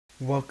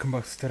Welcome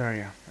back to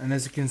Terraria, and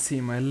as you can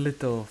see, my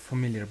little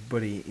familiar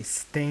buddy is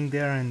staying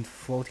there and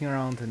floating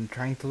around and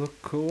trying to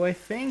look cool, I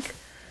think.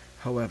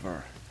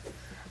 However,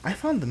 I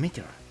found the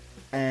meteor,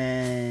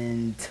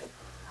 and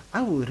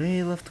I would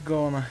really love to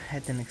go on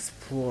ahead and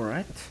explore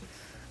it,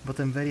 but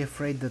I'm very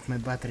afraid that my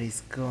battery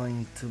is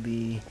going to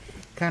be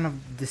kind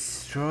of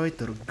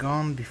destroyed or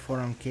gone before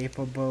I'm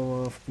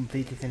capable of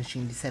completely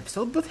finishing this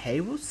episode, but hey,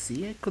 we'll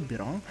see, I could be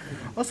wrong.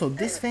 Also,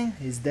 this thing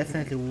is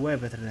definitely way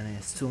better than I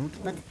assumed.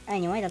 But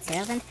anyway, that's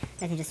irrelevant.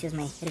 Let me just use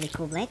my really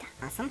cool blade.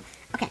 Awesome.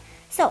 Okay,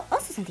 so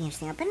also something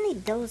interesting. Apparently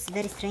those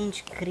very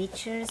strange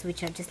creatures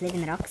which are just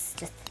living rocks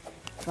just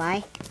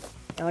fly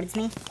towards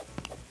me.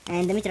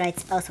 And the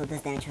meteorites also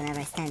does damage whenever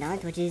I stand on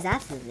it, which is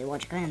absolutely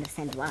logical. I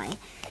understand why.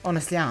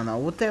 Honestly, I don't know,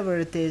 whatever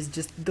it is,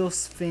 just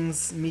those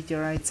things,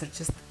 meteorites are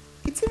just...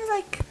 It seems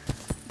like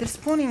they're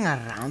spawning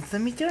around the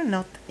meteor,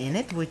 not in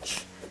it,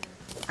 which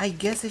I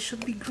guess I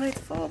should be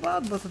grateful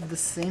about, but at the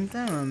same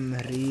time I'm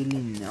really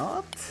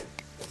not.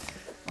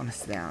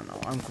 Honestly, I don't know,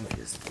 I'm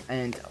confused.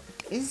 And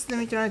is the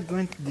meteorite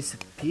going to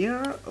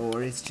disappear,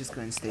 or is it just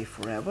going to stay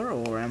forever,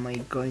 or am I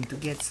going to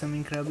get some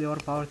incredibly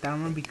overpowered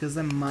armor because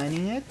I'm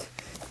mining it?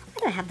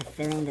 I have the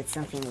feeling that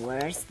something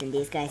worse than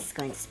these guys is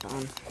going to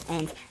spawn.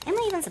 And am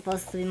I even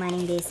supposed to be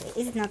mining this?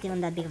 Is it not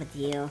even that big of a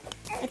deal?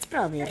 It's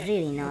probably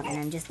really not, and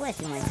I'm just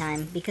wasting my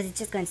time because it's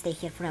just going to stay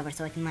here forever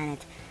so I can mine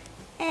it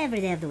every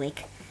day of the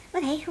week.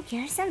 But hey, who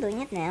cares? I'm doing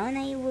it now, and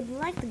I would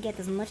like to get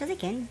as much as I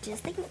can,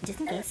 just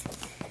in case.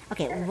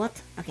 Okay, what?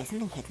 Okay,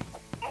 something hit me.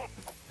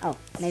 Oh,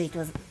 maybe it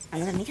was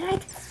another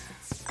meteorite?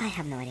 I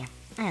have no idea.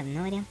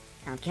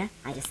 I don't care.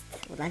 I just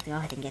would like to go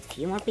ahead and get a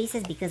few more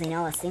pieces because I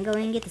know a single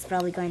ingot is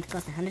probably going to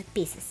cost 100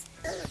 pieces.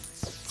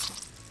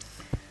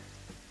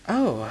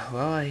 Oh,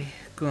 well, I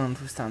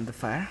couldn't withstand the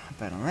fire,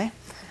 apparently.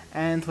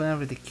 And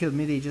whenever they killed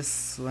me, they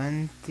just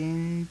went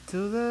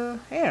into the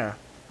air.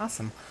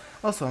 Awesome.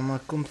 Also, I'm a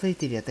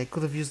complete idiot. I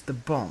could have used the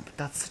bomb.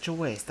 That's such a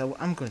waste.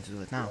 I'm going to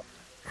do it now.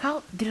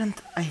 How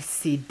didn't I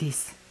see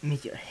this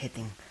meteor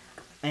hitting?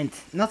 And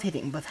not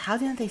hitting, but how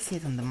didn't I see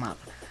it on the map?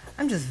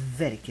 I'm just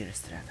very curious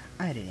to that.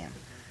 I really am.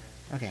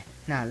 Okay,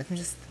 now let me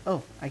just...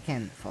 Oh, I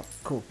can fall.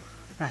 Cool.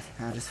 Right,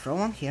 now just throw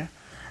one here.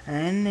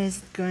 And is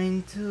it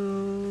going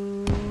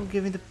to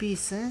give me the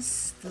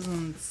pieces?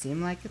 Doesn't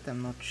seem like it,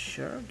 I'm not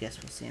sure.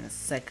 Guess we'll see in a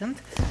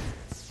second.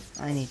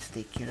 I need to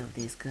take care of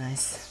these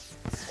guys.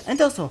 And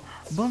also,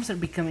 bombs are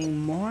becoming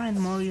more and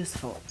more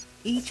useful.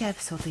 Each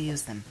episode I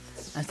use them.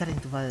 I'm starting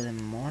to value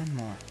them more and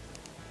more.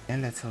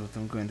 And let's hope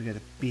I'm going to get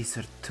a piece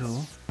or two.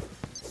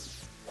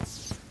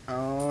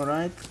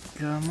 Alright,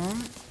 come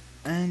on.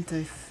 And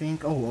I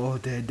think... Oh,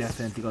 they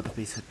definitely got a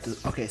piece or two.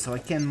 Okay, so I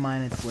can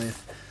mine it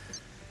with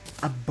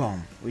a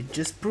bomb, which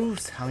just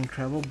proves how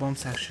incredible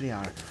bombs actually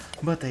are.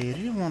 But I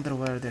really wonder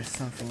whether there's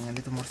something a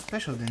little more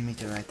special than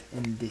meteorite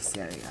in this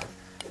area.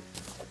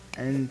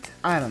 And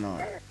I don't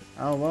know.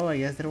 Oh, well, I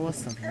guess there was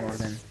something more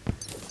than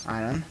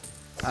iron.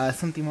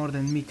 Something more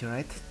than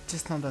meteorite,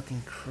 just not that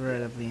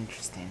incredibly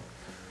interesting.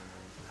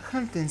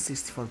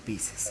 164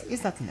 pieces.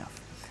 Is that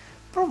enough?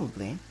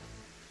 Probably.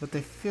 But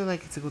I feel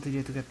like it's a good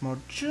idea to get more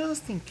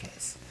just in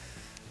case.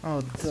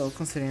 Although,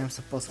 considering I'm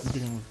supposed to be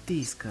dealing with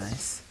these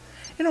guys.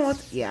 You know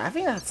what? Yeah, I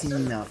think that's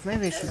enough.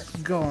 Maybe I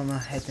should go on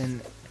ahead and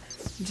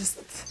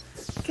just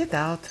get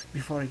out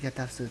before I get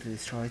absolutely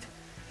destroyed.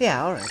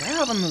 Yeah, alright, I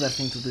have another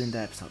thing to do in the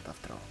episode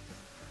after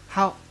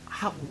all.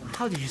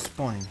 How did you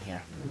spawn in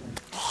here?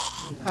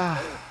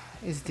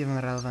 Is it even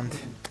relevant?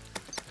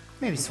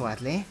 Maybe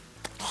slightly.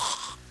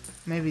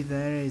 Maybe the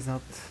area is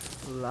not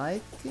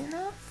light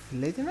enough?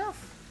 Late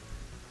enough?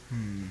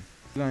 I'm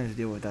going to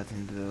deal with that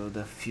in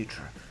the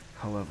future.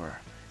 However,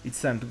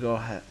 it's time to go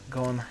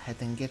on ahead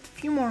and get a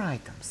few more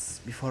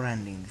items before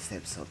ending this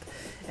episode.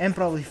 And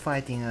probably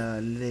fighting a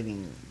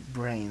living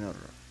brain, or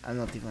I'm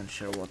not even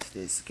sure what it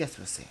is. Guess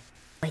we'll see.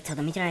 Wait, so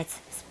the meteorites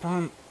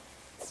spawn...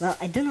 Well,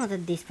 I do know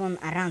that they spawn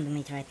around the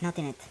meteorite, not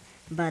in it.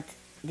 But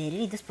they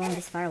really do spawn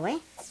this far away?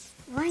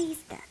 Why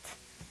is that?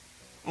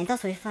 And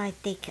also, if I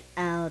take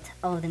out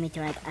all the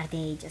meteorite, are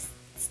they just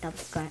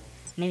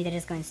maybe they're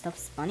just going to stop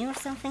spawning or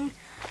something?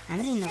 I'm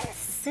really not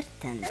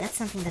certain. That's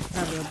something that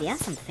probably would be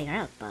awesome to figure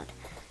out, but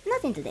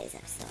not in today's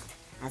episode.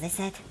 As I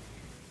said,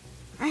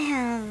 I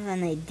have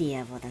an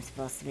idea of what I'm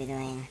supposed to be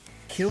doing.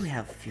 Here we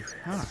have a few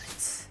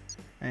hearts.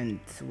 And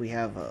we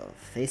have a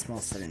face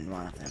monster in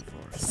one of them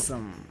for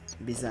some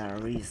bizarre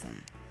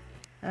reason.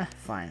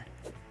 Fine.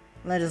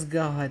 Let us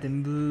go ahead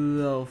and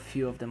blow a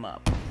few of them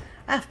up.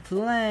 I have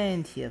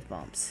plenty of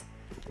bombs.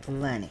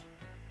 Plenty.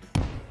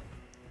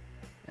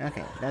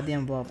 Okay, that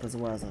didn't blow up as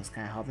well as I was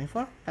kinda hoping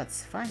for.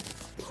 That's fine.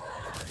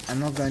 I'm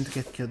not going to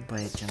get killed by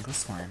a jungle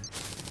slime.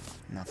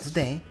 Not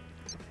today.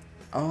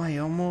 Oh, I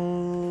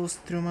almost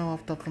threw my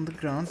laptop on the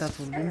ground. That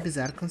would have been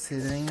bizarre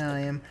considering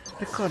I am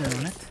recording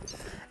on it.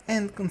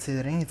 And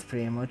considering it's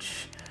pretty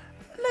much,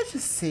 let's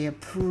just say, a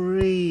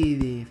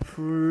pretty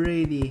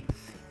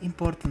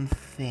important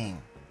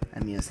thing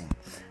I'm using.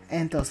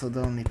 And also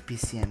the only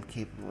PC I'm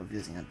capable of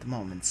using at the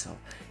moment, so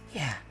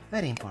yeah,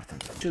 very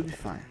important. Should be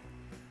fine.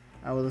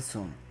 I will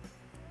assume.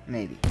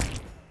 Maybe.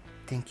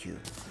 thank you.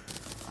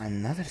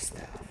 Another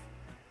staff.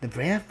 The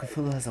brain of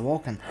Cthulhu has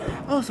awoken.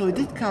 Oh, so we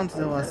did count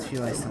the last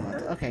few I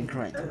summoned. Okay,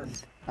 great.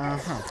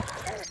 Uh-huh.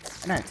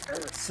 Right,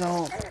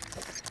 so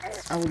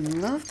I would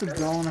love to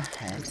go on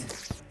ahead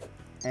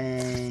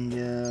and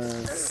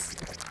just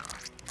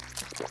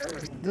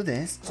do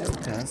this, just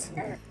because.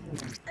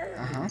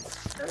 Uh-huh.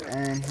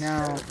 And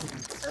now,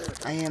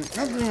 I am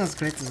not doing as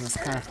great as I was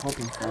kind of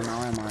hoping for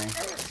now, am I?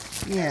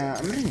 Yeah,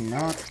 I'm really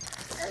not.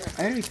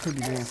 I really could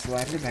be doing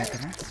slightly better,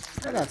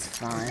 but that's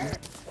fine.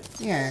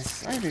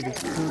 Yes, I really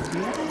could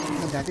be,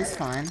 but that is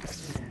fine.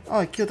 Oh,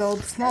 I killed all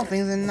the small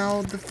things and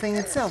now the thing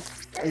itself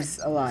is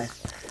alive.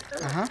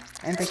 Uh-huh,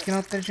 and I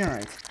cannot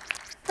regenerate.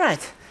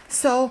 Right,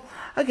 so,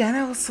 again,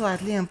 I was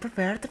slightly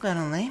unprepared,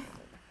 apparently.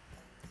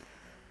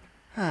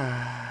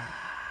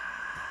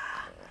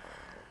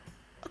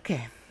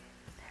 Okay,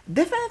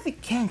 definitely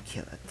can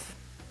kill it.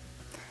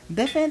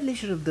 Definitely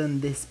should have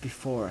done this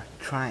before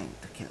trying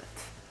to kill it.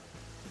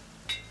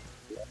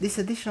 This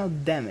additional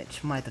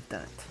damage might have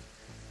done it.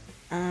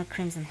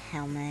 Crimson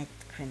helmet,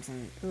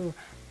 crimson... Ooh,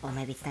 or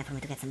maybe it's time for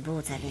me to get some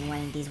boots. I've been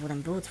wearing these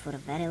wooden boots for a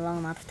very long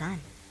amount of time.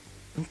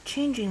 I'm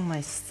changing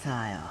my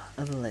style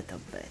a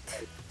little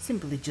bit.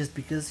 Simply just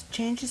because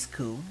change is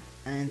cool,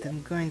 and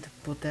I'm going to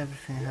put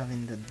everything I have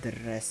in the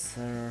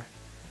dresser.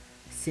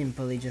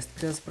 Simply just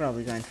because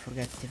probably going to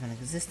forget it even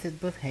existed,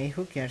 but hey,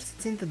 who cares,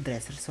 it's in the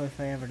dresser, so if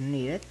I ever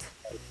need it,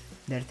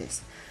 there it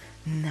is.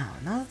 Now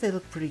that they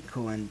look pretty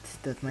cool and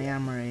that my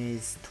armor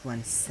is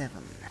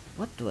 27,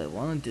 what do I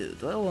want to do?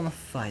 Do I want to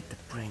fight the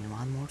brain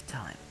one more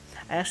time?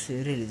 I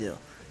actually really do.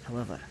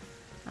 However,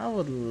 I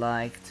would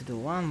like to do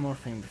one more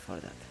thing before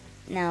that.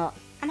 Now,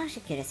 I'm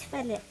actually curious, if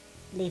I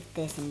leave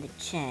this in the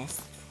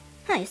chest...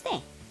 Huh, you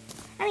stay.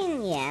 I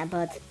mean, yeah,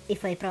 but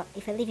if I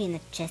leave you in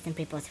the chest and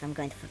pre-positive, I'm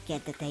going to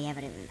forget that I ever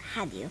even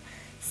had you.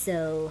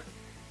 So,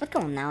 but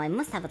come on now, I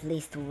must have at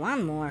least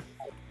one more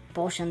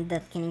potion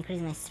that can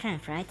increase my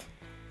strength, right?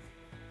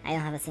 I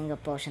don't have a single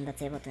potion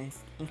that's able to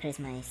increase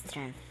my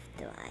strength,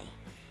 do I?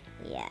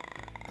 Yeah,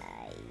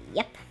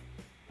 yep.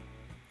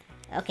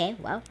 Okay,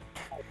 well,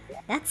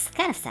 that's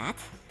kind of sad.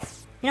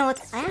 You know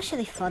what, I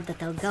actually thought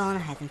that I'll go on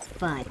ahead and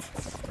fight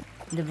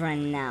the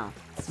brain now,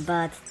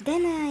 but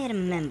then I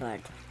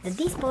remembered that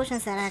these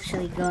potions are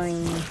actually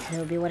going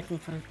to be working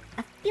for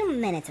a few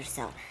minutes or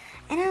so,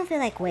 and I don't feel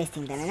like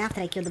wasting them, and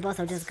after I kill the boss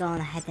I'll just go on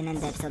ahead and end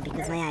the episode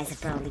because my eyes are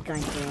probably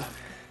going to,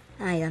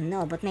 I don't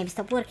know, but maybe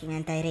stop working,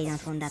 and I really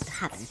don't want that to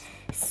happen.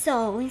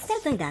 So instead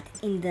of doing that,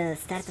 in the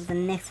start of the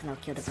next one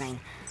I'll kill the brain,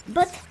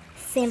 but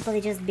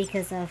simply just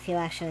because I feel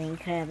actually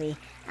incredibly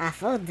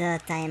awful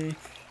that I'm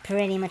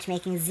pretty much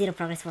making zero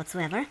progress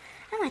whatsoever,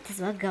 I might as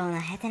well go on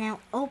ahead and now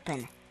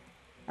open.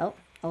 Oh,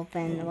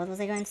 open, what was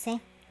I going to say?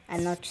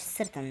 I'm not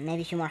certain,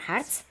 maybe a few more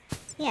hearts?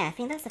 Yeah, I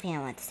think that's the thing I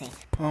want to say.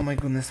 Oh my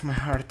goodness, my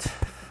heart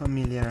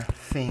familiar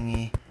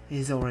thingy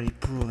is already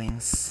proving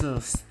so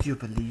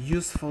stupidly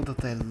useful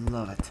that I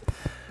love it.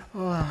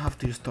 Oh, I have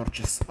to use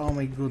torches. Oh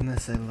my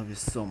goodness, I love you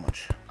so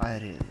much. I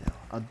really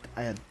do.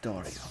 I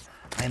adore you.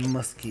 I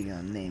must give you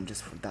a name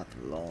just for that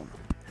alone.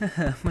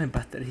 My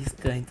battery is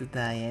going to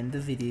die and the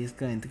video is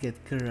going to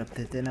get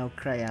corrupted and I'll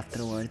cry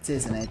afterwards,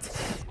 isn't it?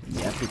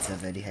 Yep, it's a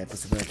very high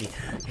possibility.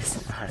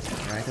 Yes, a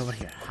heart right over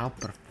here. How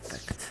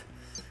perfect.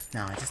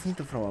 Now I just need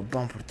to throw a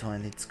bomb or two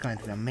and it's going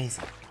to be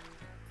amazing.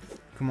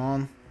 Come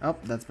on. Oh,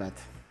 that's bad.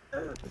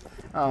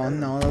 Oh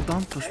no,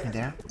 don't push me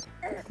there.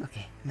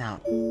 Okay, now,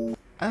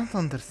 I don't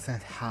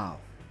understand how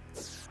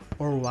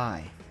or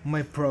why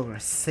my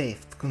progress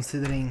saved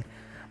considering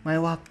my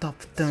laptop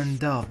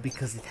turned off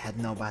because it had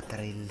no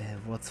battery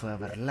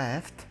whatsoever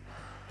left.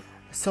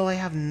 So I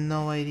have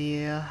no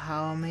idea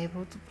how I'm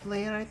able to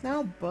play right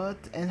now, but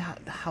and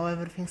how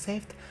everything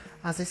saved,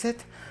 as I said.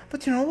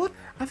 But you know what?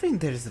 I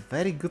think there is a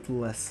very good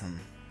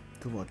lesson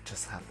to what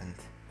just happened.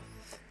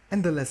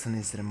 And the lesson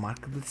is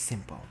remarkably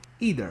simple.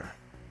 Either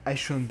I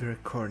shouldn't be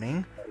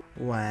recording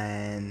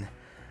when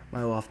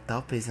my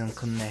laptop isn't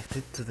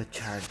connected to the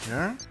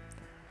charger,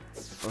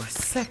 or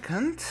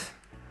second,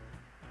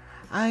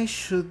 I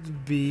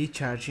should be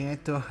charging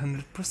it to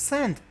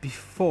 100%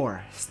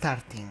 before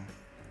starting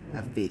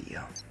a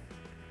video.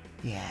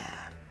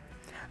 Yeah,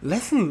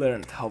 lesson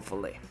learned,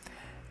 hopefully.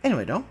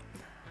 Anyway though,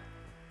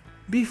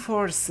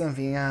 before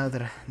something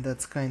other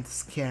that's going to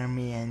scare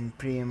me and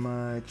pretty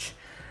much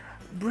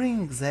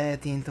bring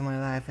anxiety into my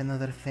life and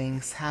other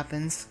things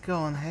happens, go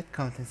on ahead,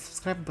 comment and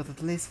subscribe, but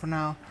at least for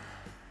now,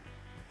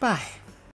 bye.